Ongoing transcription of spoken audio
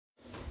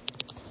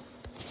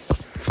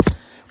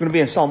We're going to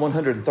be in Psalm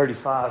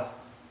 135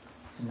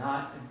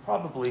 tonight and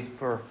probably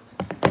for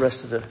the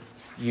rest of the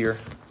year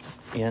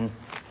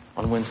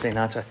on Wednesday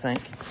nights, I think,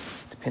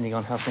 depending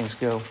on how things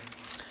go.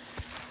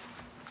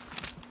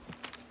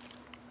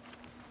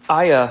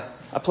 I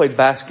played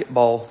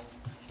basketball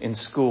in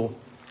school,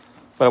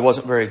 but I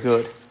wasn't very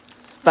good.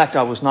 In fact,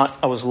 I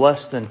was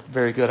less than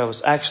very good. I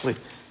was actually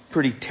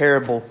pretty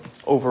terrible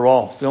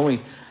overall. The only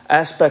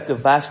aspect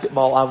of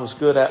basketball I was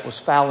good at was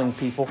fouling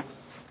people.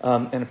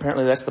 And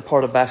apparently that's the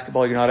part of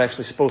basketball you're not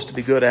actually supposed to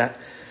be good at.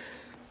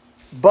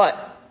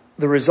 But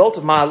the result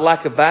of my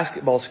lack of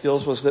basketball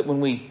skills was that when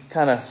we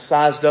kind of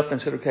sized up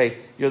and said, okay,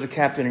 you're the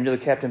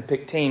captain,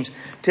 pick teams,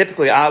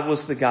 typically I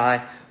was the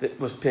guy that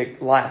was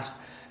picked last.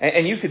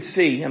 And you could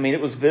see, it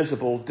was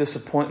visible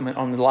disappointment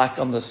on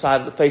the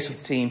side of the face of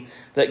the team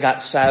that got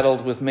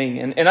saddled with me.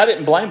 And I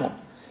didn't blame them.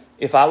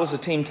 If I was a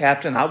team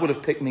captain, I would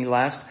have picked me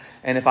last.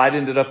 And if I'd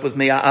ended up with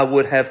me, I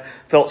would have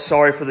felt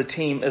sorry for the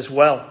team as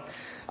well.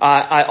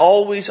 I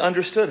always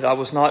understood it. I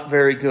was not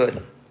very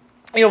good.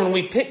 When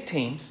we pick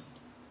teams,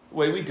 the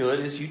way we do it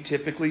is you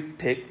typically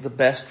pick the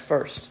best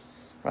first,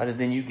 right? And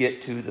then you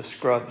get to the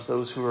scrubs,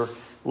 those who are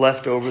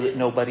left over that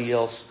nobody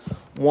else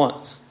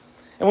wants.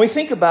 And we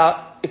think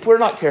about, if we're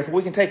not careful,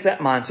 we can take that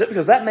mindset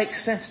because that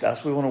makes sense to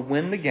us. We want to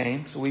win the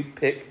game, so we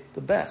pick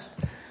the best.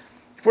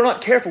 If we're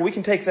not careful, we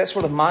can take that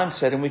sort of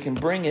mindset and we can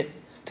bring it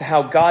to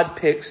how God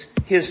picks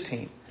His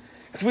team.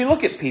 Because we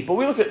look at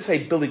people, say,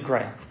 Billy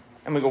Graham.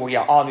 And we go, well,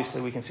 yeah, obviously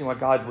we can see why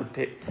God would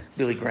pick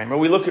Billy Graham. Or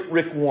we look at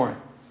Rick Warren.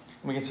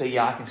 And we can say,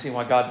 yeah, I can see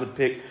why God would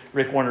pick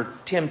Rick Warren or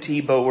Tim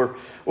Tebow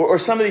or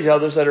some of these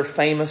others that are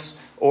famous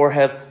or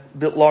have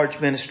built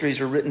large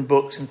ministries or written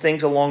books and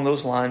things along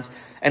those lines.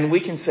 And we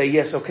can say,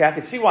 yes, okay, I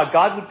can see why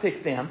God would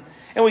pick them.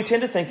 And we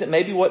tend to think that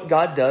maybe what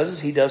God does is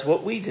He does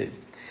what we do.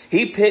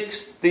 He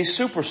picks these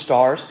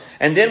superstars,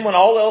 and then when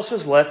all else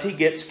is left, He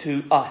gets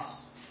to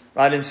us.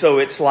 Right? And so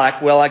it's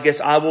like, well, I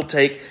guess I will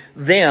take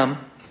them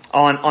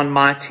on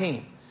my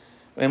team.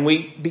 And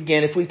we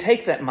begin, if we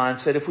take that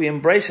mindset, if we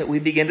embrace it, we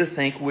begin to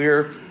think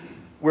we're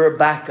a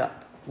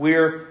backup.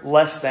 We're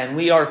less than.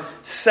 We are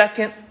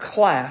second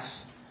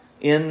class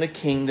in the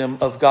kingdom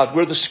of God.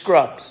 We're the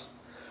scrubs.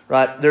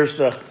 Right? There's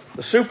the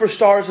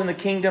superstars in the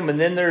kingdom, and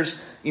then there's,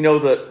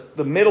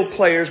 the middle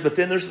players, but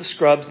then there's the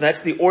scrubs, and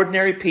that's the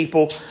ordinary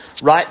people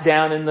right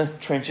down in the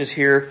trenches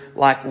here,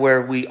 like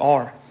where we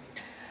are.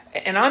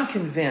 And I'm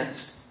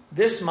convinced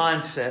this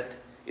mindset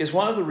is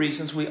one of the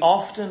reasons we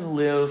often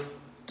live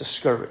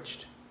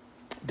discouraged,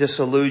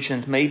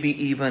 disillusioned,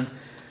 maybe even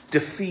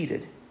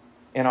defeated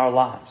in our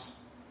lives.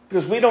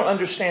 Because we don't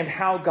understand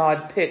how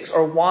God picks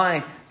or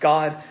why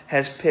God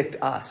has picked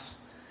us.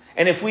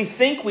 And if we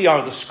think we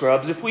are the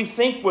scrubs, if we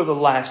think we're the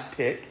last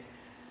pick,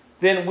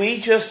 then we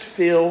just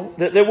feel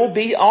that there will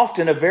be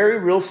often a very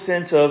real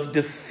sense of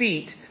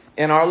defeat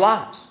in our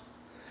lives.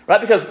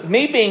 Right? Because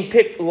me being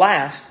picked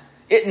last,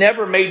 it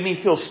never made me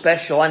feel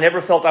special. I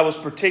never felt I was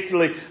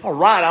particularly, all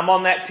right, I'm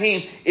on that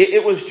team.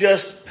 It was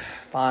just,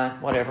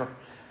 fine, whatever.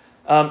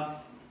 And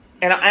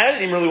I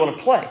didn't even really want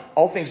to play.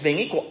 All things being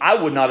equal,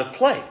 I would not have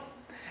played.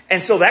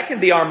 And so that can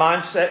be our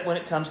mindset when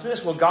it comes to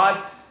this. Well,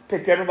 God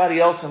picked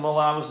everybody else and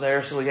I was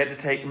there, so He had to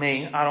take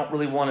me. I don't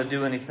really want to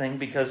do anything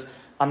because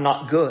I'm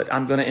not good.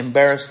 I'm going to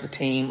embarrass the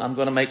team. I'm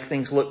going to make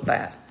things look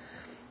bad.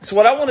 So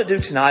what I want to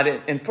do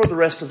tonight and for the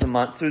rest of the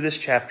month through this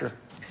chapter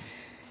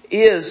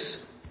is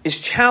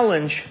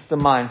challenge the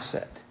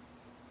mindset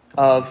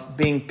of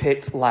being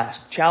picked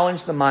last.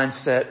 Challenge the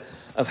mindset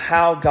of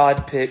how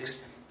God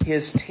picks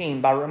His team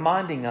by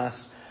reminding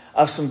us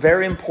of some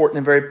very important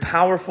and very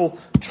powerful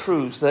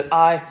truths that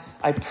I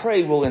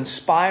pray will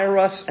inspire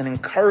us and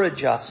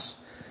encourage us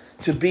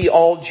to be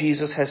all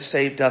Jesus has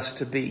saved us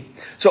to be.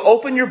 So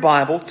open your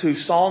Bible to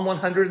Psalm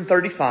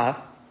 135,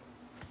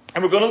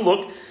 and we're going to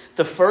look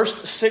the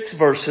first 6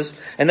 verses,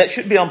 and that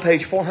should be on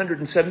page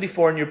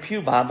 474 in your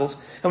pew Bibles.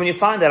 And when you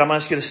find that, I'm going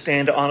to ask you to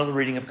stand to honor the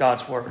reading of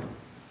God's Word.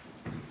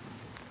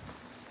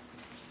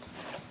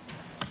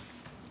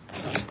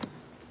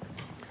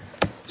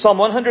 Psalm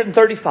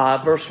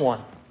 135, verse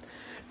 1.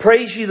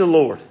 Praise ye the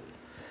Lord.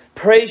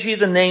 Praise ye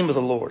the name of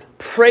the Lord.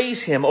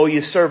 Praise Him, O ye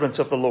servants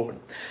of the Lord.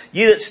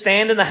 Ye that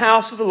stand in the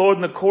house of the Lord,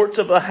 in the courts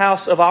of the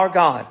house of our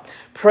God.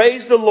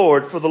 Praise the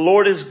Lord, for the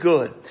Lord is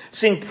good.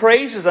 Sing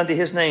praises unto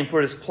His name,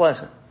 for it is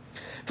pleasant.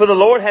 For the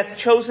Lord hath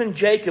chosen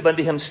Jacob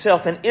unto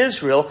Himself, and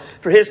Israel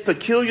for His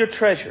peculiar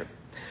treasure.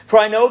 For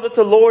I know that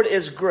the Lord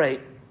is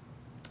great,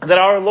 and that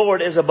our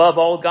Lord is above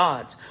all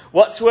gods.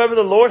 Whatsoever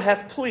the Lord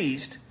hath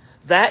pleased,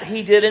 that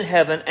He did in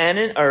heaven and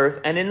in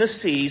earth and in the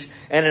seas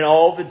and in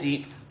all the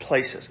deep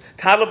places.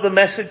 Title of the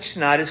message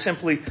tonight is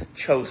simply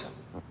Chosen.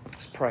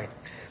 Let's pray.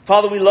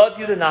 Father, we love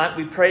You tonight.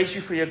 We praise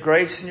You for Your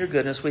grace and Your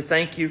goodness. We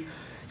thank You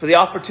for the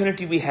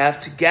opportunity we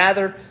have to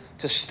gather,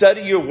 to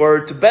study Your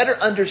Word, to better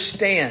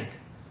understand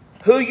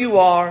who You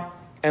are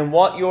and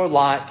what You're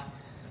like.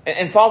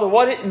 And Father,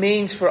 what it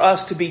means for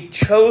us to be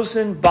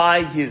chosen by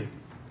You.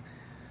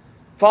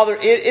 Father,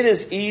 it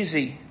is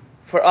easy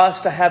for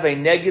us to have a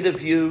negative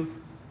view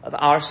of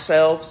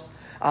ourselves.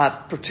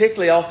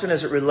 particularly often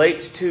as it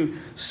relates to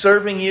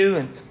serving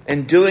you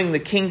and doing the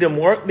kingdom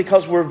work,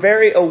 because we're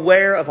very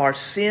aware of our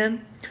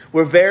sin.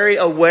 We're very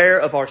aware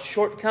of our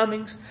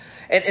shortcomings.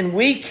 And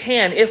we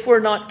can, if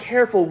we're not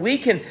careful, we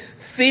can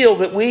feel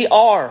that we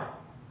are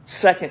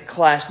second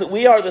class, that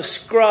we are the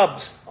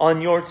scrubs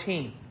on your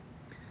team.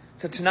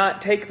 So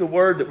tonight, take the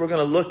word that we're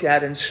going to look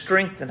at and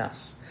strengthen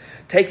us.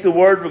 Take the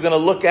word we're going to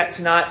look at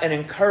tonight and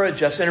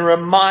encourage us and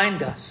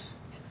remind us.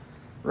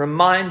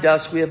 Remind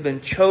us we have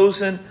been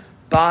chosen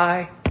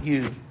by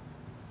you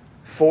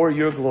for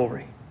your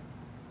glory.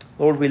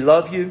 Lord, we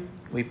love you.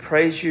 We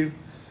praise you.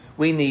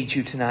 We need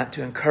you tonight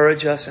to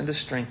encourage us and to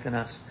strengthen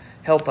us.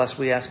 Help us,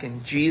 we ask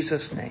in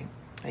Jesus' name.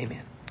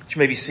 Amen. You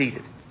may be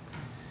seated.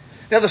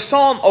 Now the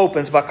psalm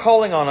opens by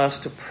calling on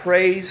us to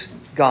praise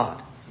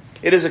God.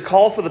 It is a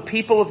call for the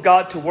people of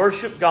God to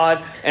worship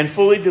God and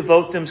fully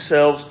devote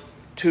themselves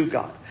to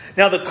God.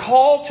 Now the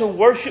call to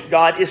worship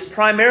God is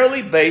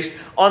primarily based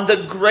on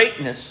the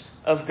greatness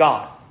of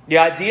God. The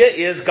idea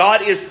is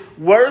God is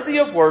worthy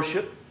of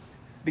worship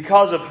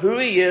because of who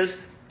He is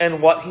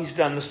and what He's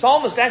done. The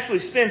psalmist actually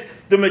spends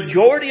the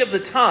majority of the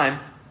time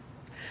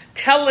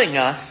telling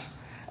us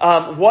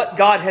what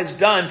God has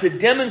done to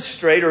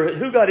demonstrate, or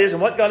who God is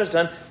and what God has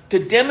done to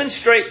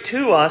demonstrate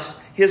to us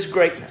His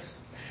greatness.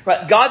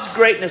 Right? God's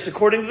greatness,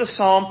 according to the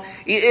psalm,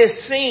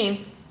 is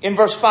seen in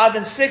verse 5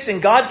 and 6,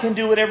 and God can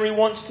do whatever He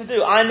wants to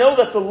do. I know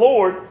that the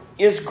Lord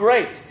is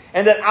great,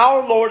 and that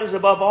our Lord is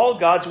above all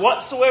gods.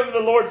 Whatsoever the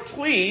Lord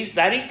pleased,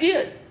 that He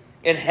did.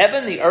 In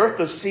heaven, the earth,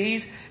 the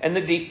seas, and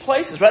the deep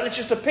places. Right? It's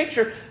just a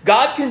picture.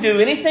 God can do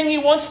anything He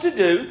wants to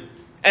do,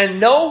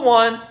 and no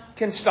one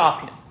can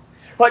stop Him.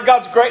 Like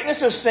God's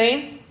greatness is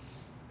seen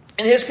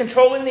in His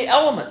controlling the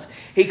elements.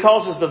 He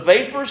causes the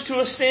vapors to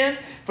ascend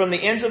from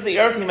the ends of the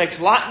earth. He makes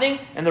lightning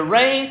and the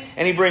rain,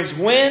 and He brings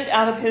wind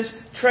out of His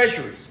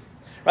treasuries.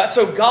 Right?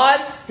 So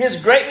God, His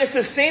greatness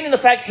is seen in the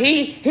fact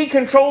He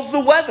controls the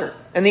weather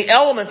and the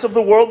elements of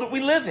the world that we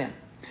live in.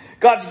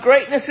 God's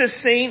greatness is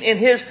seen in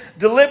His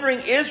delivering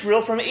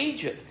Israel from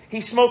Egypt.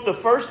 He smote the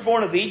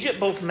firstborn of Egypt,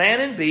 both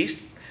man and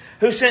beast,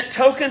 who sent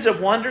tokens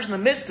of wonders in the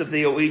midst of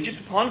thee, O Egypt,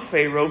 upon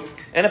Pharaoh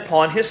and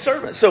upon his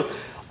servants. So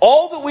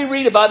all that we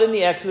read about in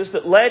the Exodus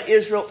that led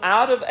Israel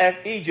out of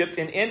Egypt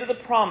and into the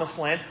Promised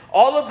Land,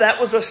 all of that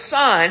was a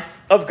sign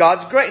of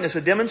God's greatness,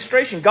 a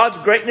demonstration. God's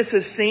greatness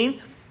is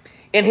seen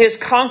in His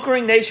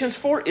conquering nations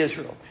for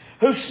Israel,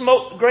 who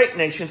smote great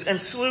nations and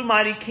slew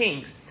mighty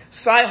kings.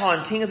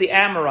 Sihon, king of the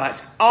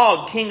Amorites,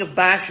 Og, king of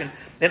Bashan,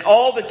 and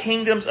all the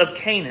kingdoms of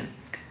Canaan,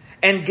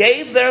 and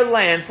gave their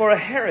land for a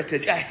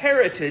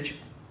heritage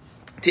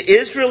to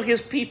Israel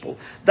His people.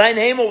 Thy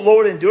name, O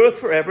Lord, endureth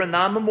forever, and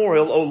Thy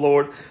memorial, O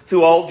Lord,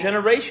 through all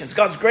generations.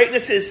 God's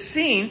greatness is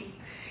seen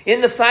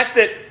in the fact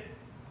that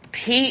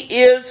He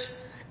is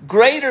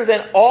greater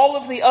than all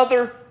of the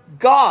other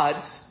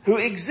gods who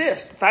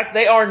exist. In fact,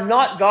 they are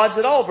not gods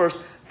at all. Verse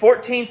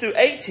 14 through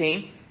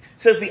 18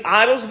 says, the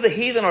idols of the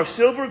heathen are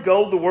silver,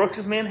 gold, the works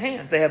of men's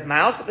hands. They have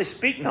mouths, but they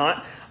speak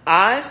not.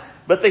 Eyes,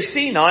 but they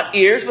see not.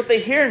 Ears, but they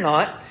hear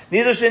not.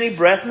 Neither is any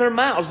breath in their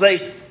mouths.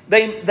 They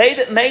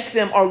that make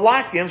them are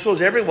like them, so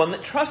is everyone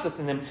that trusteth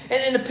in them.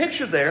 And in the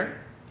picture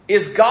there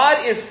is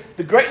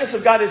the greatness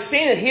of God is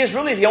seen that He is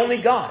really the only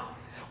God.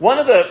 One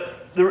of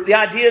the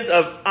ideas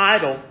of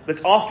idol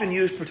that's often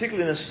used,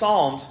 particularly in the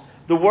Psalms,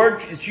 the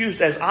word is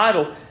used as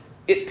idol.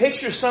 It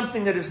pictures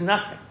something that is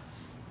nothing.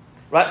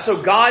 Right?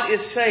 So God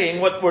is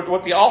saying,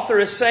 what the author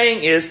is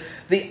saying is,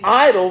 the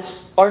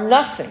idols are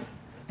nothing.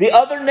 The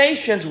other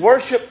nations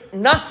worship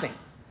nothing.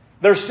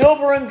 They're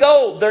silver and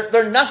gold.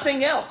 They're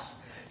nothing else.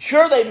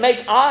 Sure, they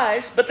make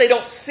eyes, but they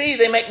don't see.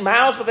 They make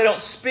mouths, but they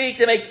don't speak.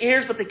 They make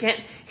ears, but they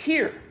can't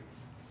hear.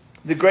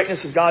 The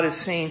greatness of God is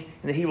seen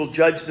in that He will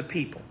judge the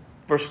people.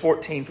 Verse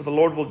 14, for the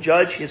Lord will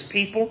judge His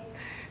people.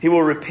 He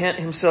will repent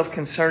Himself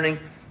concerning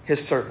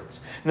His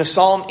servants. And the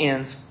psalm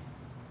ends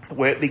the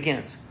way it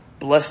begins.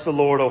 Bless the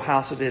Lord, O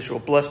house of Israel.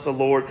 Bless the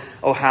Lord,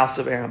 O house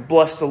of Aaron.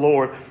 Bless the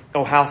Lord,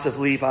 O house of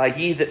Levi.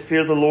 Ye that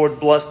fear the Lord,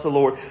 bless the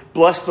Lord.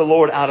 Bless the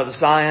Lord out of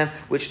Zion,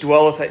 which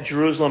dwelleth at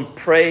Jerusalem.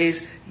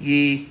 Praise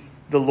ye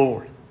the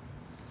Lord.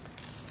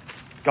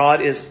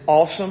 God is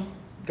awesome.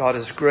 God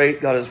is great.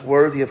 God is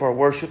worthy of our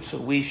worship, so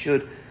we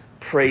should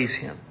praise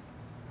Him.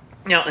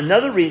 Now,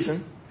 another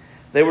reason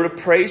they were to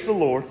praise the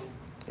Lord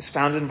is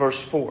found in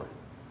verse 4.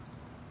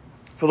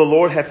 For the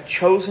Lord hath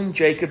chosen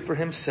Jacob for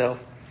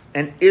Himself,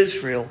 and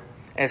Israel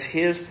as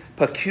His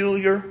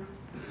peculiar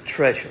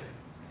treasure.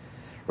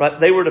 Right?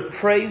 They were to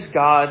praise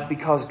God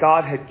because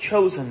God had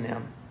chosen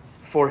them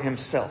for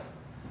Himself.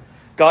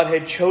 God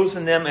had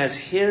chosen them as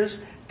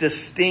His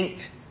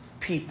distinct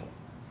people.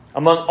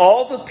 Among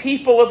all the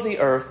people of the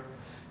earth,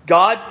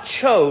 God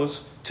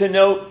chose to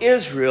know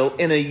Israel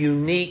in a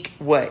unique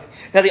way.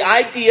 Now, the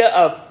idea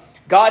of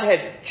God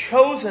had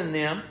chosen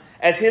them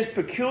as His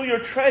peculiar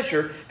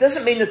treasure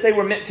doesn't mean that they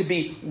were meant to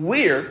be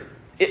weird.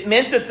 It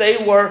meant that they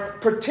were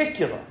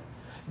particular.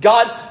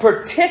 God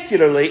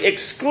particularly,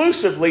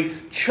 exclusively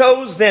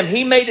chose them.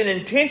 He made an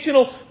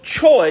intentional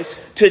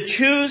choice to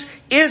choose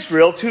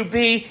Israel to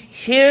be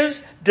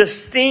His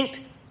distinct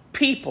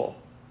people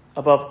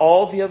above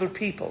all the other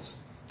peoples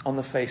on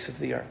the face of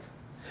the earth.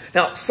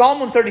 Now, Psalm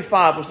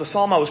 135 was the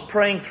psalm I was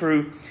praying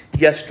through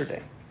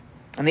yesterday.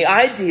 And the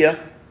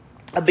idea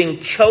of being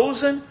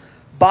chosen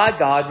by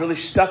God really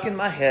stuck in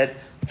my head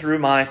through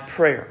my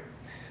prayer.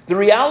 The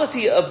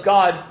reality of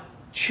God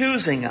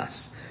choosing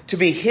us to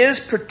be His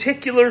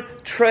particular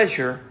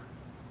treasure,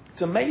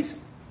 it's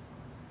amazing.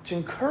 It's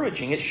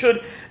encouraging. It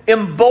should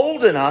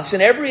embolden us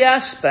in every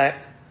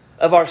aspect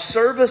of our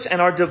service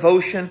and our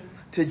devotion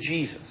to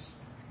Jesus.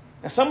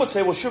 Now some would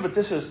say, well sure, but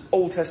this is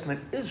Old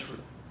Testament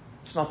Israel.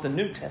 It's not the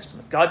New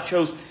Testament. God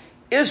chose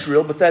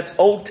Israel, but that's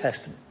Old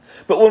Testament.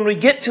 But when we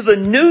get to the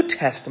New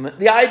Testament,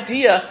 the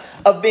idea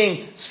of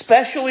being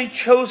specially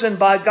chosen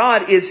by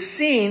God is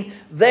seen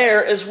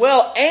there as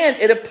well. And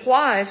it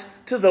applies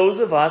to those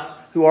of us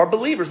who are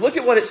believers. Look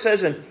at what it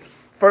says in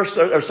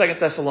 1st or 2nd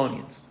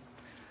Thessalonians.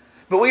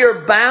 But we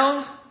are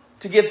bound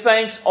to give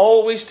thanks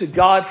always to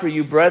God for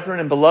you, brethren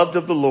and beloved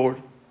of the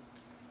Lord,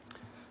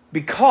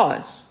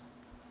 because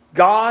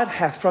God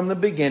hath from the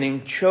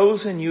beginning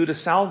chosen you to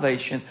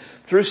salvation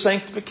through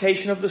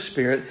sanctification of the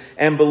Spirit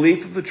and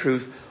belief of the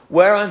truth,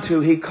 whereunto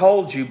He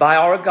called you by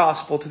our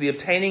gospel to the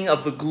obtaining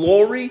of the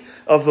glory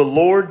of the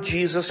Lord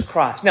Jesus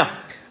Christ. Now,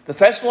 the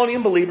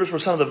Thessalonian believers were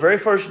some of the very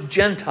first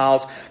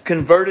Gentiles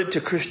converted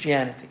to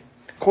Christianity.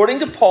 According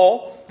to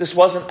Paul, this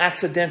wasn't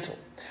accidental.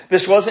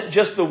 This wasn't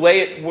just the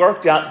way it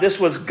worked out. This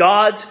was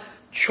God's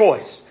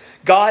choice.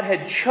 God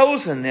had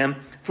chosen them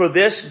for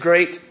this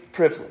great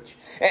privilege.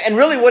 And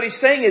really what he's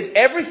saying is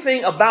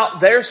everything about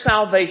their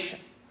salvation,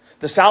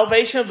 the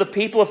salvation of the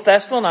people of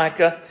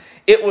Thessalonica,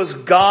 it was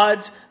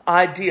God's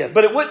idea.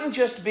 But it wouldn't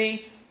just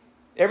be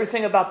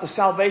everything about the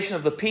salvation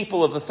of the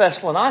people of the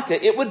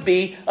Thessalonica. It would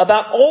be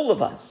about all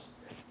of us.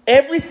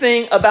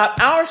 Everything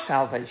about our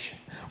salvation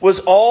was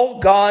all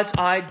God's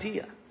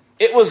idea.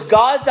 It was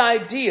God's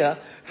idea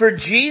for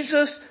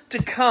Jesus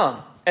to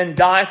come and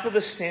die for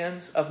the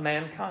sins of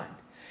mankind.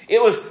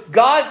 It was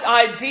God's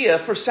idea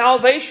for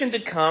salvation to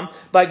come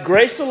by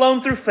grace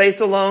alone, through faith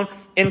alone,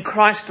 in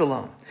Christ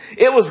alone.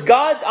 It was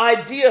God's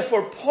idea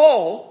for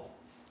Paul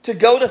to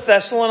go to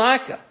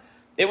Thessalonica.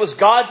 It was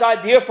God's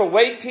idea for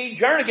Wade T.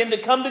 Jernigan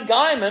to come to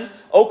Guymon,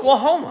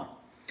 Oklahoma.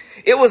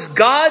 It was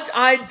God's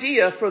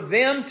idea for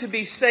them to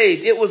be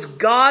saved. It was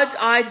God's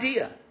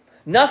idea.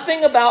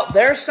 Nothing about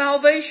their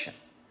salvation,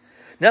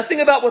 nothing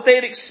about what they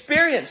had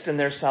experienced in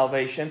their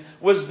salvation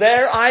was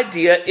their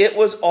idea. It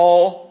was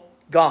all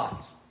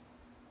God's.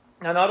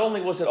 Now, not only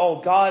was it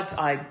all God's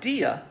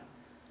idea,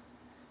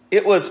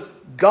 it was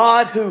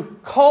God who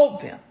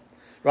called them,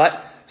 right?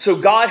 So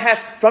God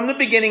had, from the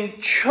beginning,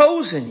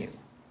 chosen you.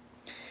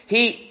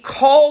 He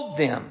called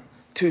them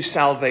to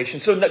salvation.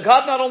 So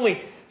God not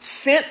only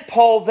sent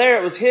Paul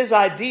there, it was His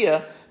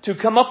idea to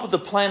come up with the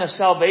plan of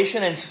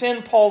salvation and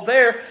send Paul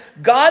there.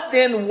 God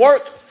then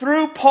worked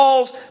through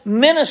Paul's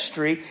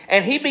ministry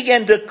and He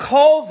began to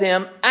call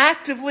them,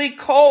 actively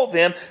call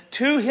them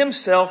to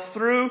Himself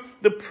through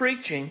the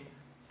preaching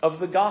of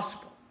the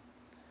gospel.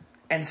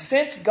 And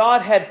since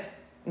God had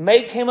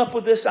came up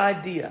with this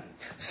idea,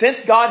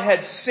 since God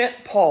had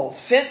sent Paul,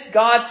 since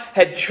God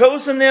had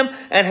chosen them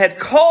and had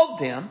called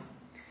them,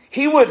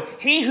 He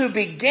who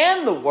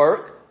began the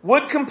work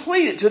would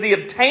complete it to the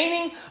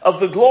obtaining of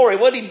the glory.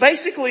 What he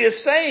basically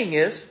is saying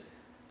is,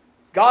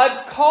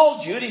 God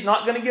called you and He's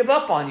not going to give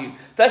up on you.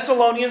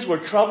 Thessalonians were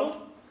troubled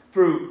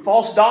through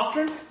false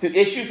doctrine, through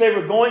issues they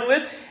were going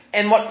with.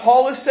 And what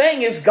Paul is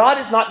saying is, God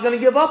is not going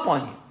to give up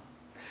on you.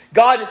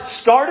 God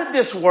started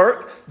this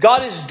work.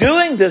 God is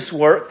doing this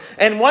work.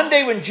 And one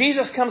day when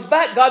Jesus comes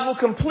back, God will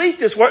complete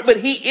this work. But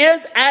He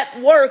is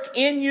at work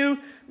in you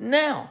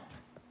now.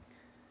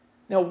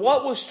 Now,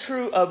 what was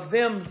true of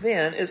them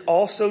then is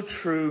also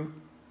true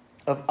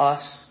of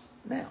us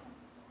now.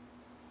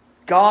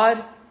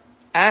 God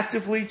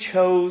actively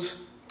chose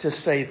to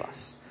save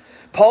us.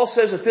 Paul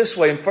says it this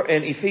way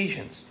in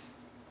Ephesians.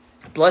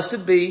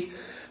 Blessed be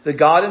the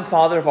God and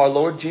Father of our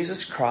Lord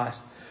Jesus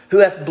Christ, who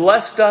hath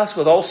blessed us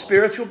with all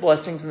spiritual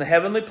blessings in the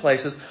heavenly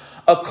places,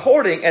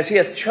 according as He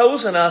hath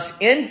chosen us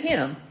in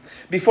Him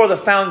before the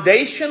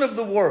foundation of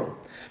the world,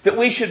 that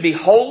we should be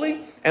holy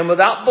and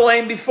without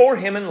blame before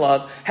Him in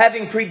love,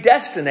 having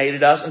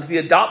predestinated us unto the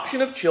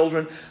adoption of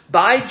children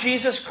by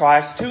Jesus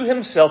Christ to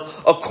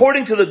Himself,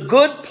 according to the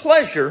good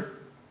pleasure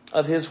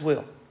of His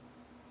will.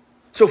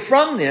 So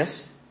from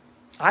this,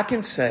 I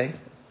can say,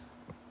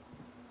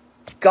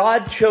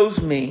 God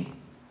chose me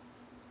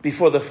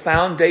before the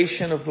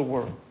foundation of the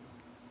world.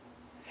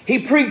 He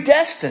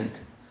predestined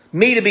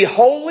me to be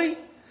holy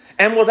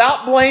and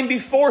without blame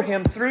before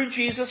Him through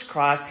Jesus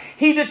Christ.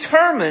 He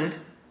determined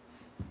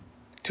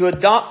to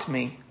adopt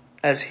me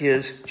as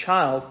His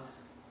child,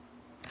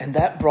 and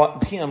that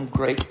brought Him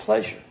great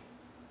pleasure.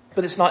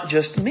 But it's not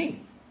just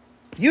me.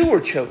 You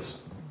were chosen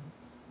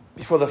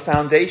before the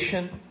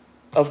foundation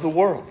of the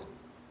world.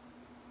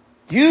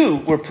 You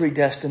were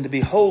predestined to be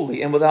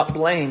holy and without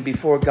blame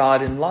before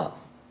God in love.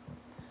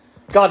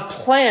 God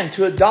planned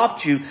to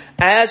adopt you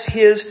as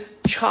His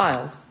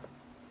child,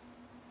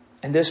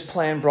 and this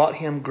plan brought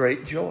Him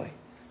great joy.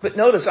 But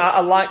notice,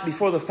 I like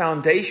before the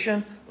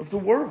foundation of the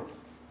world.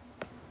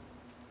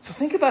 So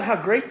think about how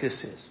great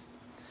this is.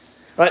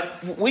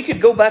 Right? We could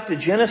go back to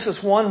Genesis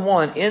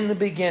 1:1 in the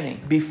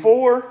beginning.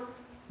 Before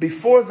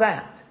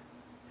that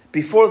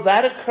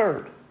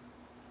occurred,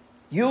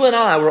 you and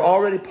I were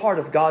already part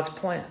of God's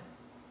plan.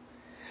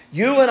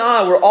 You and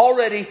I were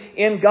already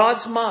in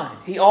God's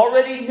mind. He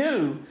already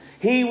knew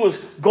He was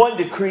going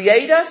to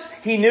create us.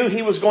 He knew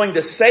He was going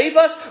to save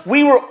us.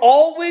 We were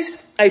always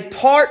a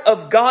part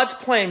of God's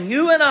plan.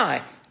 You and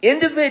I,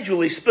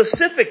 individually,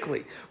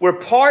 specifically, were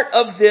part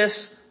of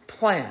this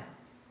plan.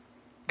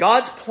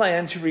 God's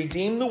plan to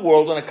redeem the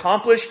world and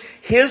accomplish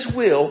His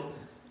will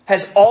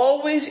has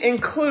always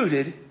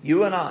included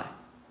you and I.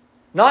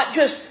 Not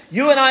just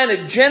you and I in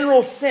a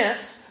general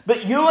sense,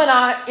 but you and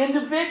I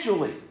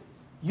individually.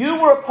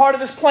 You were a part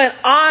of this plan.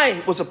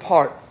 I was a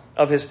part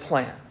of His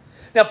plan.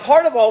 Now,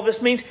 part of all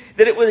this means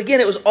that it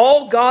was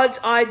all God's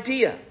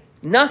idea.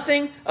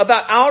 Nothing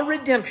about our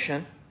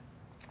redemption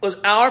was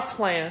our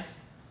plan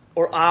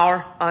or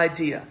our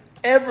idea.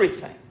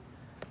 Everything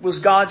was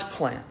God's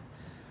plan.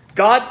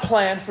 God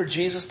planned for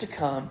Jesus to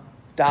come,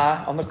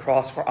 die on the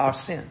cross for our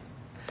sins.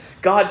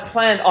 God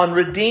planned on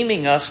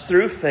redeeming us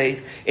through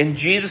faith in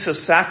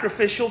Jesus'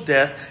 sacrificial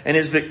death and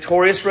His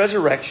victorious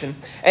resurrection.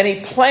 And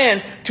He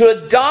planned to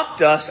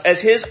adopt us as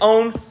His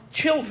own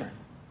children.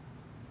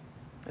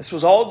 This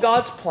was all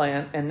God's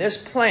plan. And this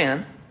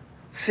plan,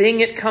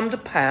 seeing it come to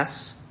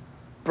pass,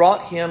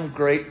 brought Him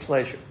great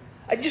pleasure.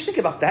 Just think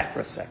about that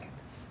for a second.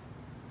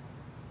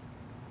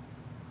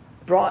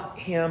 Brought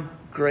Him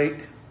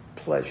great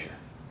pleasure.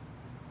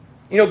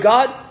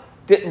 God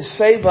didn't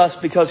save us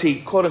because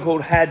He, quote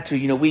unquote, had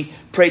to. We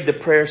prayed the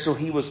prayer so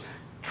He was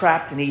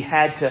trapped and He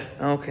had to,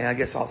 okay, I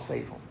guess I'll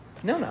save him.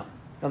 No,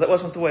 that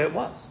wasn't the way it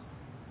was.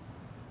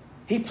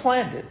 He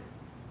planned it.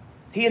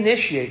 He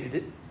initiated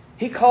it.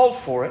 He called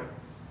for it.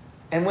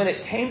 And when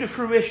it came to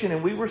fruition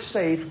and we were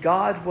saved,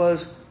 God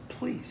was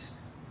pleased.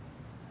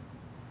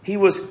 He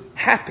was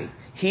happy.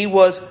 He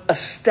was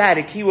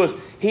ecstatic.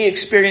 He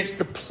experienced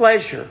the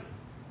pleasure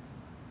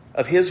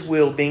of His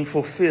will being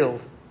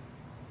fulfilled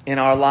in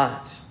our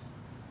lives.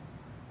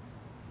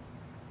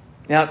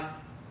 Now,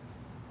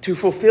 to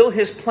fulfill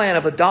His plan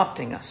of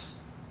adopting us,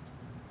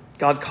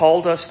 God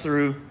called us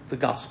through the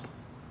gospel.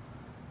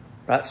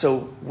 Right?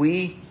 So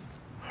we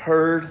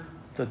heard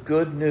the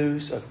good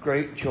news of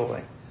great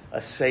joy. A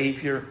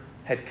Savior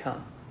had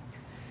come.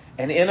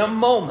 And in a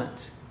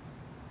moment,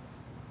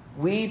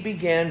 we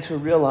began to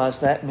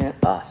realize that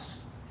meant us.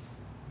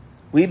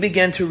 We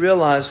began to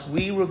realize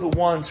we were the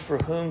ones for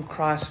whom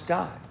Christ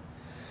died.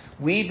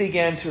 We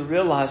began to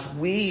realize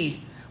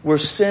we were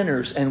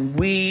sinners and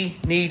we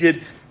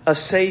needed a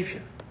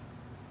Savior.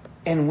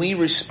 And we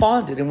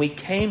responded and we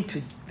came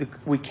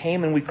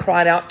and we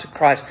cried out to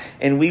Christ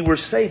and we were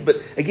saved.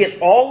 But again,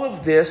 all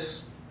of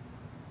this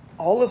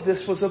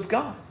was of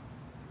God.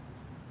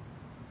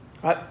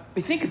 Right?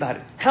 But think about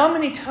it. How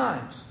many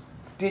times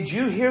did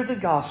you hear the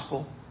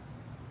gospel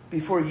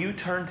before you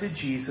turned to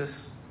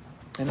Jesus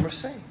and were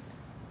saved?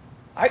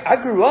 I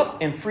grew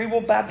up in Free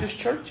Will Baptist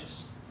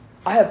churches.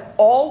 I have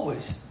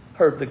always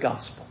heard the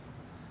gospel.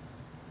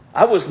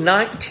 I was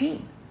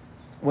 19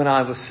 when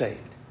I was saved.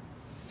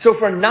 So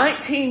for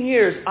 19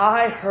 years,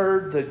 I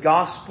heard the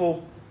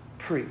gospel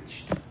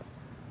preached.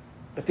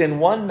 But then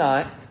one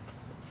night,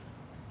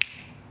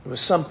 there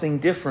was something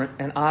different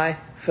and I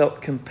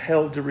felt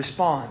compelled to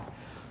respond.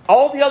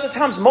 Most of the other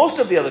times,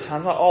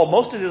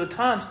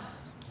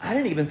 I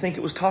didn't even think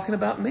it was talking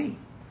about me.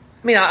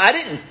 I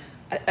didn't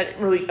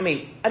want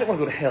to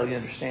go to hell, you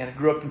understand. I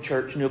grew up in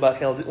church, knew about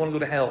hell, didn't want to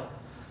go to hell.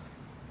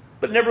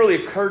 But it never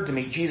really occurred to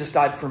me Jesus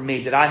died for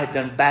me, that I had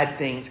done bad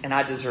things and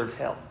I deserved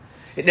hell.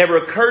 It never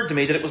occurred to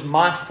me that it was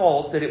my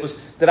fault,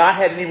 that I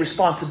had any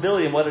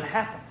responsibility in what had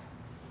happened.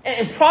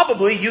 And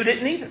probably you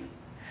didn't either.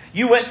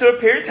 You went through a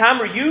period of time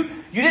where you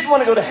didn't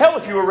want to go to hell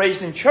if you were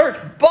raised in church,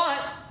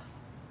 but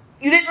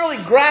you didn't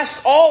really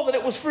grasp all that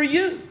it was for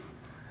you.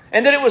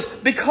 And that it was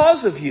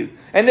because of you.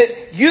 And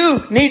that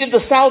you needed the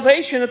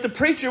salvation that the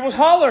preacher was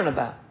hollering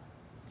about.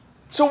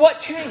 So what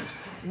changed?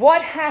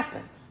 What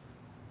happened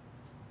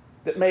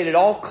that made it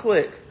all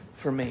click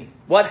for me?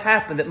 What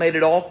happened that made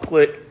it all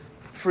click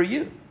for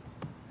you?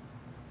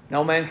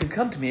 No man can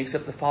come to me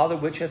except the Father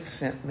which hath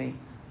sent me.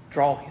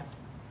 Draw him.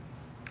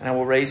 And I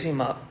will raise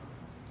him up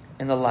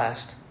in the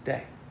last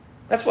day.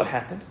 That's what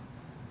happened.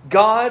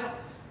 God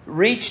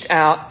reached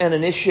out and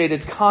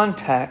initiated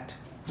contact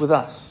with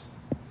us.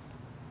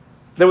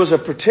 There was a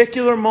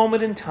particular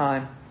moment in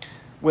time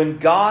when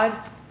God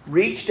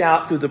reached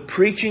out through the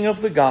preaching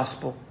of the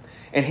gospel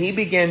and He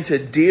began to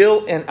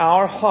deal in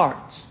our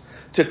hearts,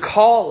 to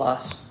call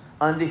us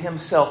unto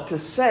Himself, to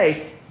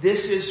say,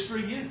 this is for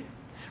you.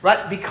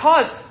 Right?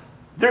 Because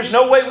there's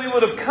no way we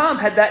would have come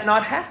had that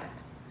not happened.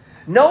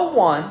 No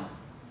one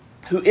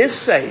who is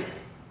saved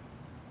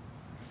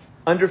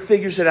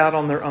underfigures it out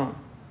on their own.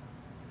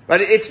 Right?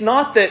 It's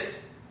not that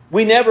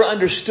we never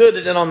understood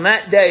it and on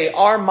that day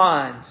our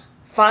minds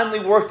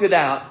finally worked it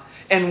out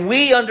and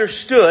we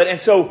understood and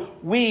so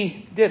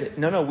we did it.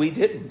 No, we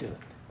didn't do it.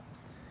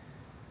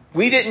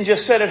 We didn't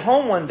just sit at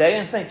home one day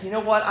and think, you know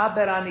what, I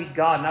bet I need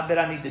God and I bet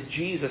I need the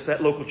Jesus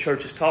that local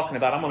church is talking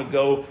about. I'm going to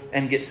go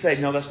and get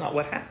saved. No, that's not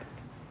what happened.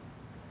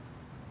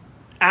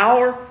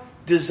 Our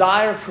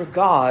desire for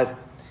God,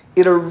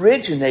 it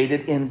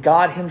originated in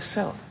God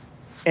Himself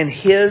and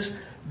His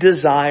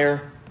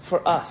desire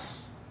for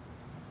us.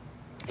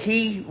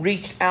 He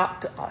reached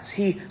out to us.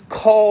 He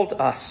called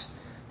us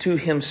to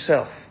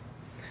Himself.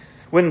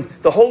 When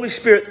the Holy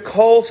Spirit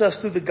calls us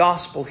through the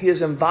gospel, He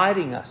is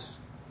inviting us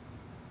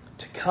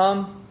to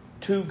come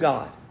to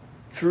God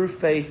through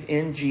faith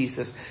in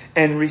Jesus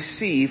and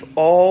receive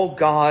all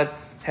God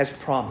has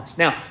promised.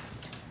 Now,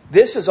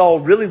 this is all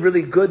really,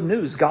 really good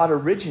news. God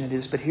originated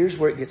this, but here's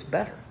where it gets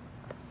better.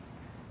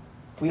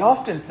 We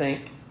often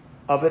think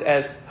of it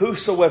as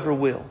whosoever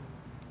will,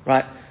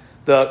 right?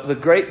 The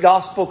great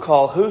gospel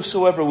call,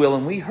 whosoever will.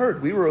 And we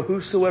heard we were a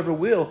whosoever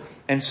will,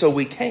 and so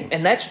we came.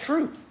 And that's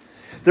true.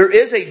 There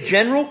is a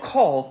general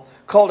call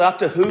called out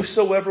to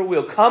whosoever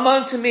will. Come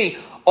unto me,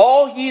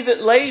 all ye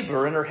that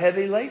labor and are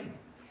heavy laden.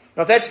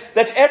 Now that's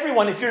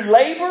everyone. If you're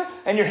labor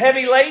and you're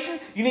heavy laden,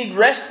 you need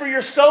rest for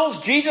your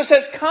souls. Jesus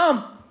says,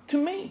 come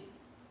to me.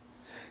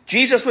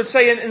 Jesus would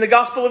say in the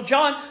Gospel of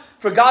John,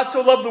 for God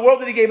so loved the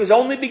world that He gave His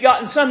only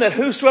begotten Son, that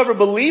whosoever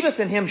believeth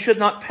in Him should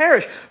not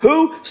perish.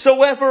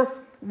 Whosoever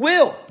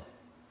will.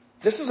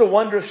 This is a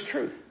wondrous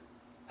truth.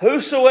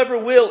 Whosoever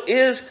will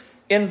is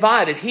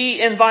invited.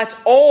 He invites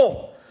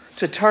all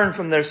to turn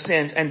from their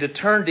sins and to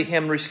turn to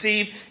Him,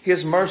 receive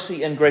His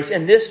mercy and grace.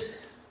 And this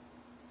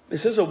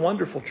is a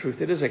wonderful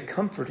truth. It is a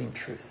comforting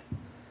truth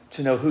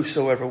to know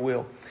whosoever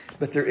will.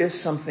 But there is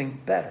something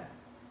better.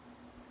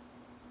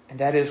 And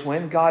that is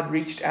when God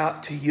reached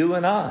out to you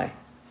and I,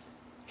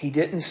 He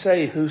didn't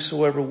say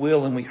whosoever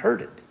will and we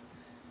heard it.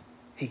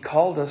 He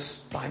called us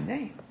by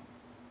name.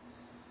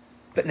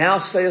 But now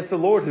saith the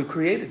Lord who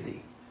created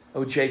thee,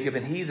 O Jacob,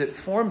 and He that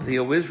formed thee,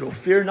 O Israel,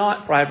 fear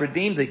not, for I have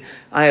redeemed thee.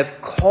 I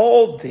have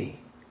called thee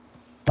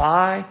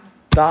by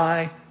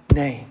thy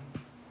name.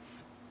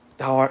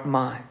 Thou art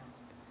mine.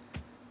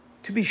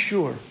 To be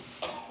sure,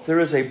 there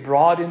is a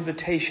broad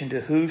invitation to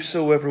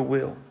whosoever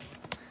will.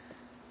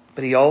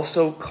 But He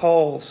also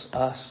calls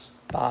us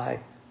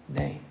by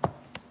name.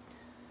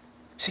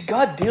 See,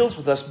 God deals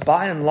with us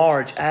by and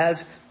large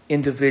as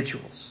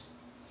individuals,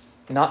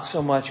 not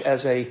so much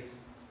as a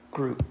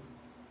group.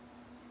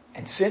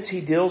 And since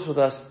He deals with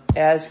us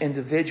as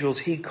individuals,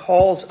 He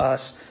calls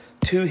us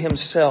to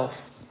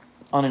Himself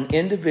on an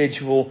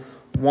individual,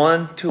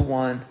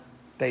 one-to-one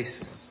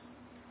basis.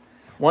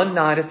 One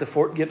night at the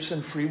Fort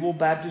Gibson Free Will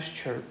Baptist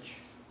Church,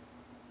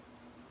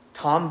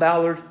 Tom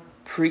Ballard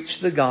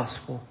preached the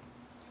gospel.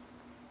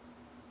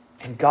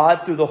 And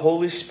God, through the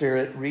Holy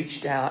Spirit,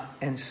 reached out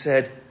and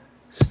said,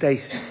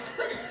 Stacy,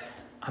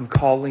 I'm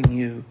calling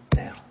you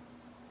now.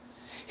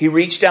 He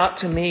reached out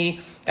to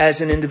me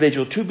as an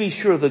individual. To be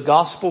sure, the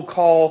gospel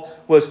call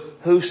was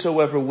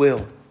whosoever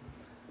will.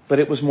 But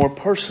it was more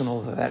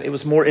personal than that. It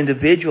was more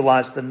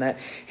individualized than that.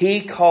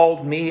 He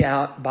called me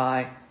out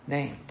by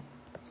name.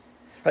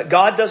 But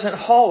God doesn't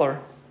holler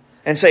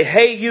and say,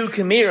 hey, you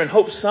come here, and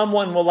hope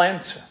someone will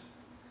answer.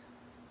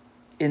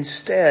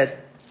 Instead,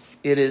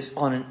 it is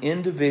on an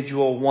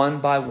individual,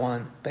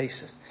 one-by-one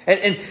basis.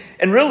 And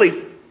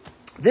really,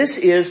 this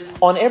is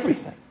on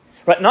everything.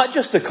 Right? Not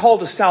just the call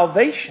to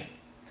salvation.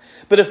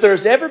 But if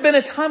there's ever been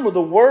a time where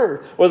the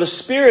Word or the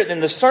Spirit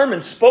and the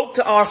sermon spoke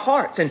to our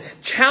hearts and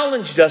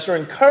challenged us or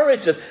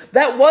encouraged us,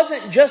 that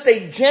wasn't just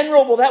a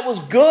general, well, that was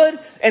good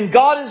and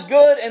God is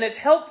good and it's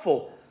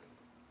helpful.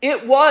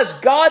 It was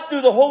God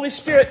through the Holy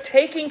Spirit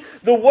taking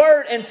the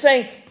Word and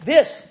saying,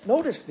 this,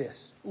 notice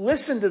this,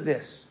 listen to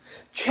this,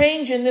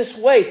 change in this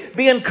way,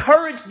 be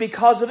encouraged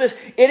because of this.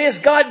 It is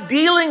God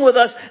dealing with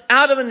us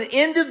out of an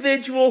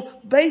individual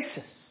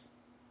basis.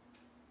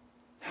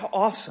 How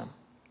awesome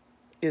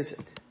is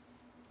it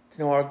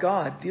to know our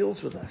God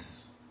deals with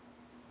us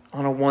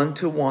on a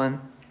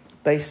one-to-one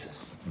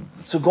basis?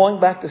 So going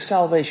back to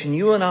salvation,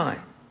 you and I,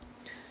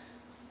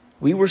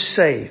 we were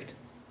saved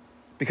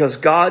because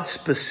God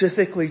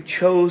specifically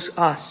chose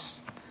us.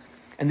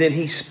 And then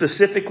He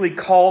specifically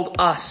called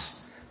us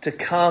to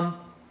come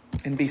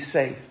and be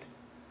saved.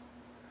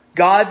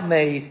 God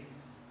made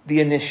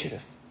the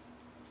initiative.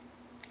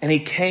 And He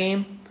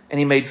came and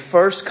He made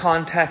first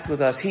contact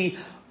with us. He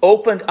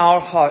opened our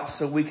hearts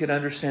so we could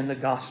understand the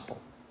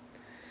gospel.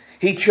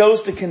 He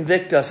chose to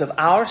convict us of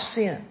our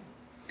sin,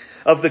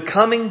 of the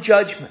coming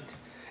judgment,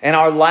 and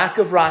our lack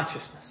of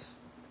righteousness.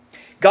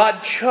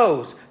 God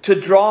chose to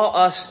draw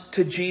us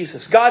to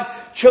Jesus. God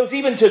chose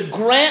even to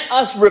grant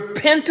us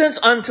repentance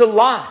unto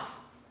life.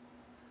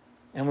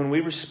 And when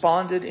we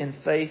responded in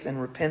faith and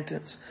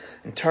repentance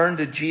and turned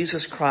to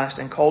Jesus Christ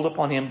and called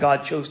upon Him,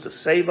 God chose to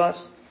save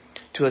us,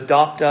 to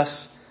adopt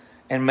us,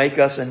 and make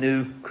us a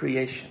new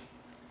creation.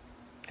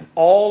 And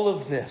all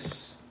of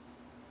this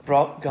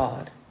brought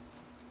God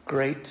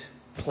great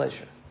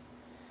pleasure.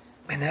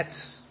 And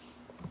that's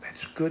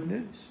good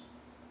news.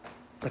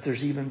 But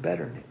there's even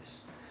better news.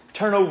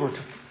 Turn over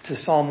to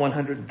Psalm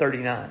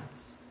 139.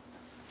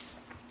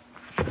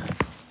 And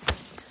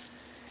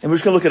we're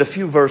just going to look at a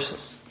few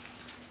verses.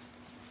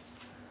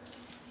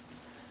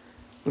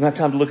 We don't have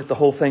time to look at the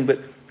whole thing, but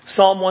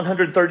Psalm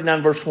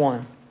 139 verse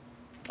 1.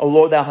 O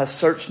Lord, thou hast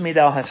searched me,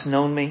 thou hast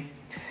known me.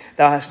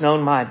 Thou hast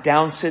known my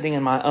downsitting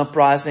and my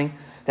uprising.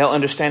 Thou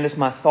understandest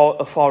my thought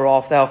afar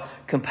off. Thou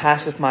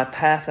compassest my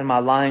path and my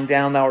lying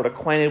down. Thou art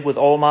acquainted with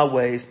all my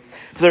ways.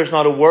 For there is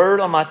not a word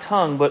on my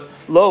tongue, but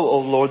lo, O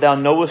Lord, thou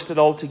knowest it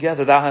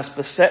altogether. Thou hast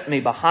beset me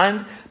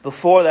behind,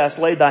 before. Thou hast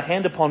laid thy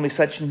hand upon me.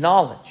 Such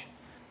knowledge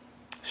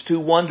is too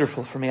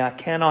wonderful for me. I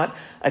cannot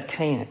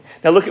attain it.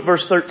 Now look at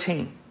verse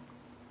 13.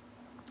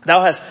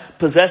 Thou hast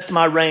possessed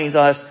my reins.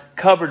 Thou hast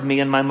covered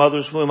me in my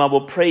mother's womb. I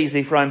will praise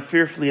thee, for I am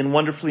fearfully and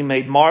wonderfully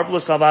made.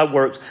 Marvelous are thy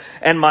works,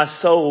 and my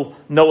soul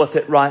knoweth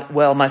it right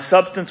well. My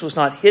substance was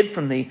not hid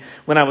from thee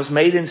when I was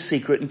made in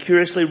secret and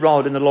curiously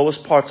wrought in the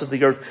lowest parts of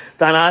the earth.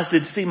 Thine eyes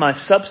did see my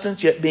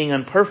substance, yet being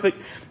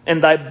imperfect. In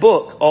thy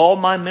book all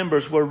my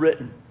members were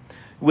written,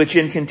 which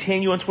in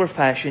continuance were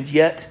fashioned,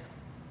 yet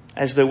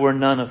as there were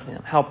none of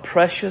them. How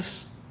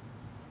precious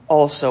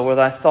also are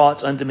thy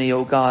thoughts unto me,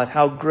 O God.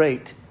 How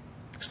great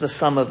is the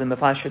sum of them,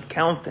 if I should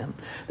count them.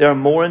 They are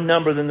more in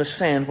number than the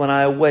sand. When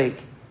I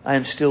awake, I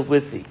am still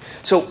with thee.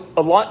 So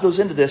a lot goes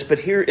into this, but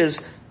here is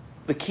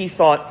the key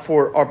thought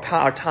for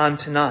our time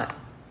tonight.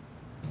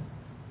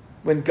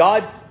 When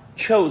God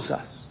chose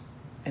us,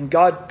 and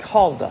God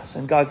called us,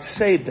 and God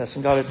saved us,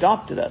 and God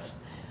adopted us,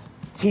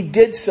 He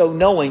did so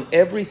knowing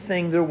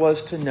everything there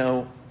was to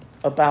know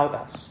about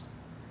us.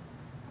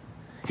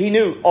 He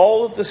knew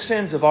all of the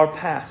sins of our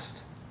past.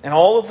 And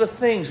all of the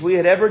things we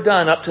had ever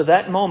done up to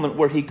that moment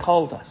where He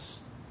called us.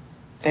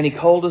 And He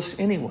called us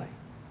anyway.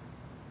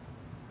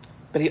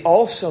 But He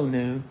also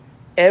knew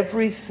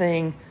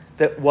everything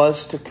that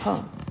was to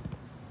come.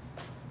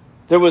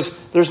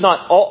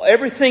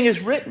 Everything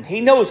is written.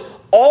 He knows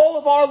all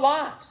of our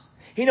lives.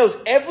 He knows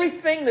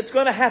everything that's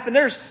going to happen.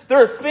 There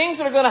are things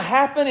that are going to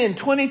happen in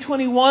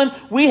 2021.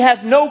 We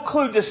have no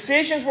clue.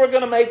 Decisions we're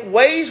going to make,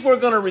 ways we're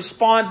going to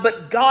respond,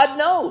 but God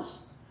knows.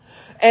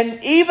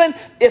 And even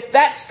if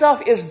that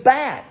stuff is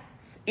bad,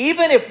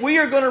 even if we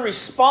are going to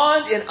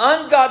respond in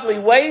ungodly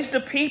ways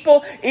to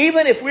people,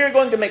 even if we are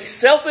going to make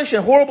selfish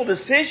and horrible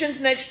decisions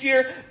next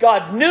year,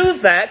 God knew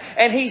that,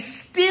 and He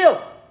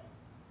still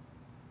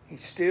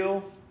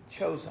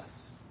chose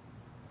us.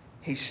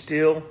 He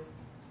still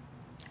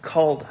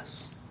called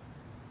us.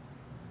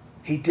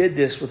 He did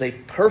this with a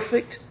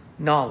perfect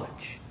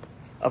knowledge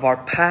of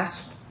our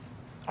past,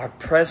 our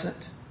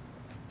present,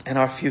 and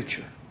our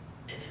future.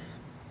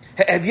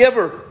 Have you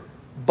ever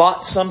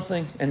bought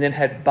something and then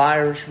had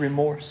buyer's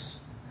remorse?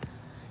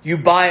 You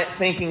buy it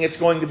thinking it's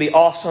going to be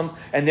awesome,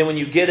 and then when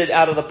you get it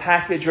out of the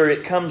package or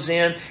it comes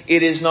in,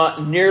 it is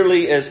not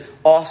nearly as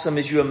awesome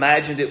as you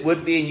imagined it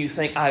would be, and you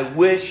think, I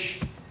wish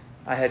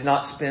I had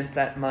not spent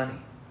that money.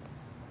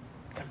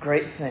 The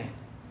great thing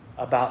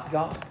about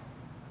God,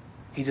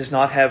 He does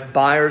not have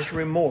buyer's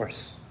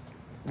remorse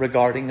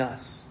regarding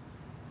us.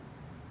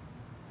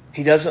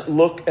 He doesn't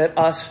look at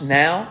us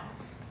now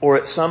or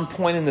at some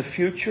point in the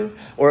future,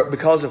 or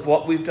because of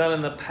what we've done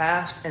in the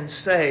past, and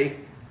say,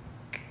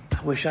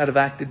 I wish I'd have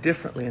acted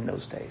differently in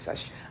those days. I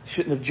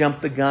shouldn't have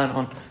jumped the gun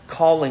on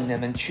calling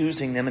them and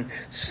choosing them and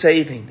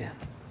saving them.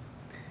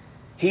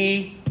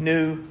 He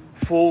knew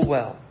full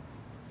well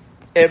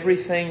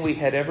everything we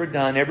had ever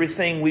done,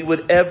 everything we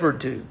would ever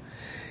do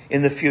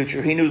in the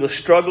future. He knew the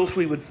struggles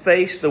we would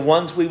face, the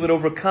ones we would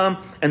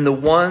overcome, and the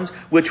ones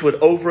which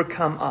would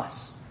overcome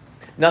us.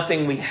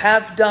 Nothing we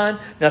have done,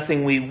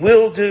 nothing we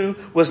will do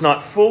was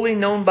not fully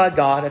known by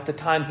God at the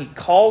time He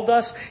called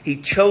us,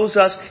 He chose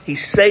us, He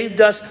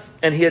saved us,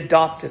 and He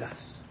adopted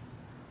us.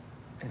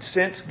 And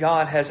since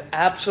God has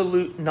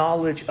absolute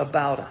knowledge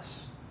about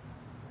us,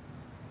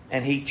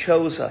 and He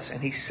chose us,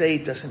 and He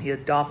saved us, and He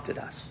adopted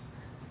us,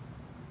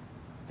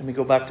 let me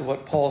go back to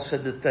what Paul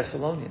said to the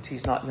Thessalonians.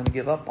 He's not going to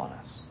give up on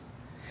us.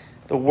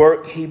 The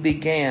work He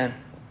began,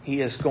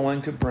 He is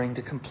going to bring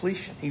to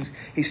completion.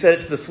 He said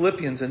it to the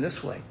Philippians in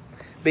this way,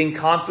 being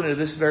confident of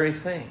this very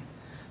thing,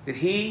 that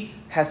He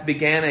hath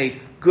began a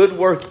good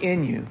work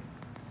in you,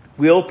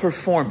 will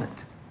perform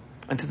it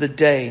unto the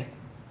day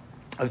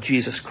of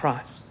Jesus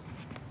Christ.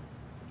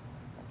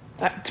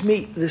 To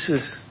me, this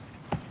is,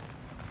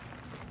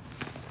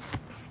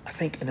 I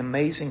think, an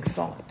amazing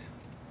thought.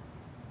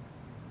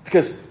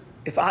 Because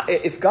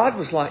if God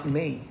was like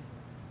me,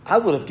 I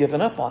would have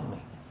given up on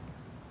me.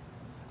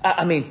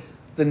 I mean,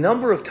 the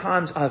number of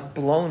times I've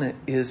blown it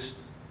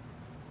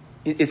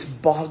it's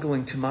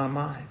boggling to my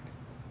mind.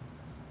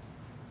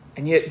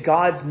 And yet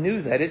God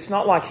knew that. It's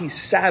not like He's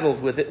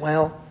saddled with it.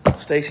 Well,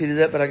 Stacy did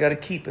that, but I got to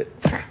keep it.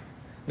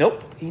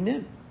 Nope, He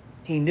knew.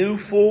 He knew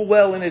full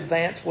well in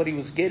advance what He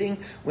was getting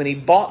when He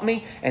bought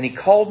me and He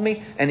called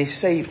me and He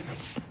saved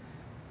me.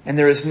 And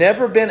there has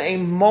never been a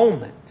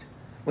moment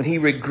when He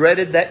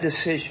regretted that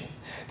decision.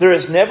 There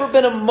has never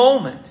been a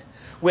moment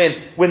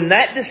when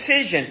that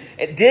decision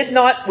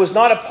was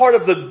not a part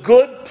of the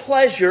good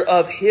pleasure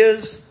of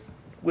His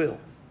will.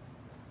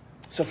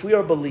 So if we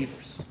are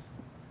believers,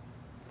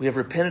 we have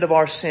repented of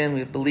our sin, we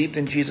have believed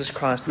in Jesus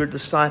Christ, we're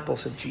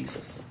disciples of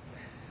Jesus,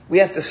 we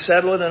have to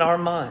settle it in our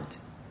mind.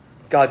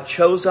 God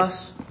chose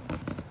us,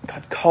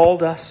 God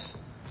called us,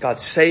 God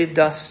saved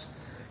us.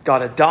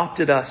 God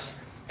adopted us.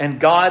 And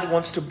God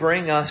wants to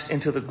bring us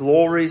into the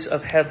glories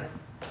of heaven.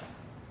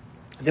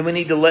 Then we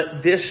need to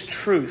let this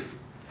truth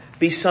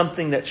be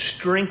something that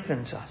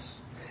strengthens us,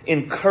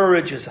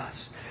 encourages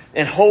us,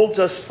 and holds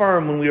us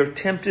firm when we are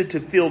tempted to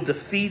feel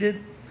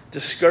defeated,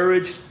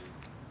 discouraged,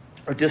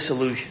 or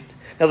disillusioned.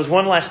 Now there's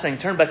one last thing.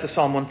 Turn back to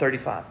Psalm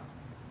 135.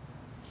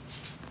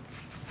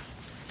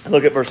 And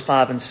look at verse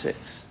 5 and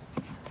 6.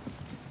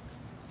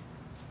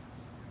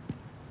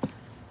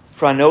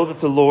 For I know that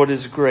the Lord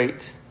is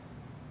great,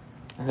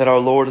 and that our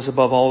Lord is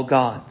above all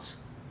gods.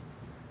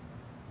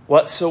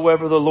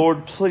 Whatsoever the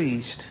Lord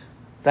pleased,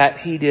 that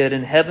He did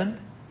in heaven,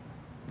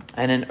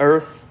 and in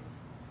earth,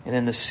 and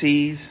in the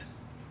seas,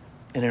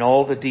 and in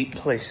all the deep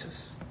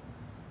places.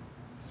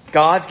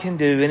 God can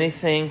do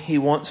anything He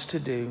wants to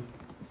do,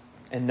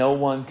 and no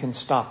one can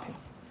stop Him.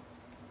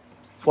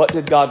 What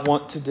did God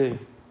want to do?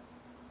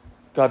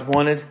 God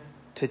wanted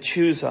to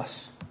choose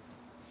us.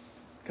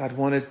 God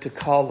wanted to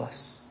call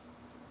us.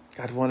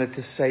 God wanted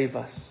to save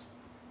us.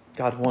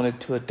 God wanted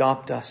to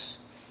adopt us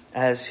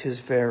as His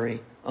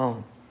very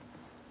own.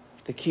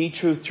 The key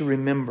truth to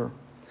remember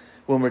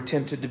when we're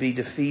tempted to be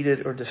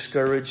defeated or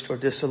discouraged or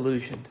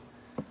disillusioned,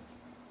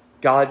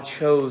 God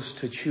chose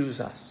to choose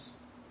us,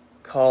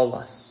 call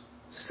us,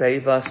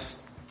 save us,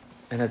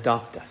 and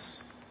adopt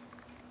us.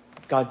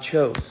 God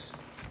chose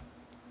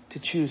to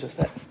choose us.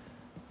 That,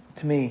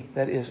 to me,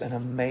 that is an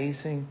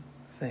amazing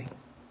thing.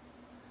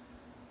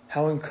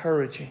 How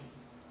encouraging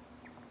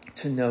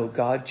to know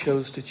God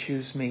chose to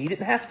choose me. He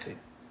didn't have to.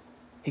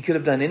 He could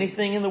have done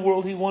anything in the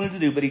world He wanted to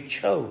do, but He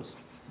chose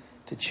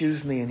to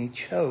choose me, and He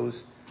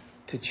chose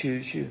to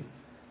choose you.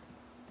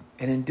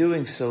 And in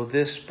doing so,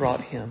 this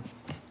brought Him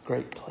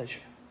great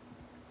pleasure.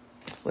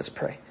 Let's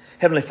pray.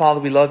 Heavenly Father,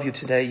 we love You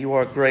today. You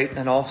are great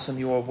and awesome.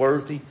 You are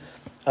worthy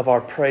of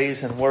our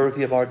praise and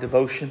worthy of our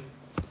devotion.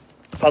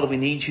 Father, we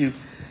need You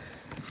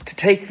to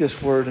take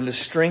this word and to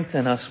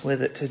strengthen us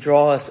with it, to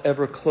draw us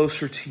ever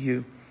closer to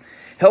You.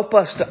 Help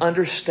us to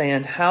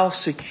understand how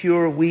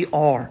secure we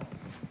are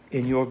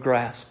in Your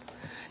grasp.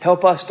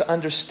 Help us to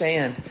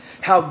understand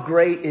how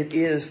great it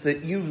is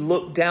that You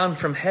looked down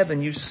from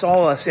heaven. You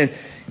saw us in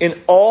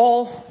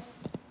all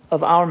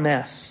of our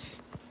mess.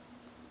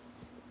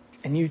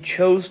 And You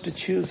chose to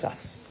choose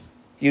us.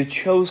 You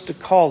chose to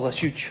call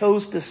us. You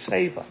chose to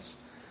save us.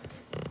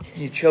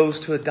 You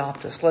chose to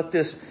adopt us. Let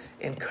this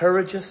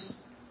encourage us.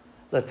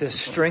 Let this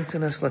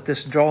strengthen us. Let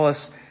this draw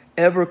us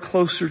ever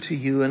closer to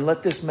You. And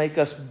let this make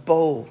us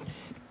bold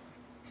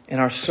in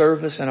our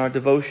service and our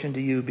devotion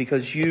to You,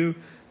 because You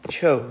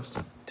chose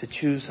to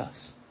choose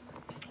us.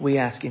 We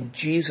ask in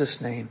Jesus'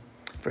 name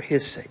for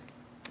His sake.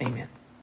 Amen.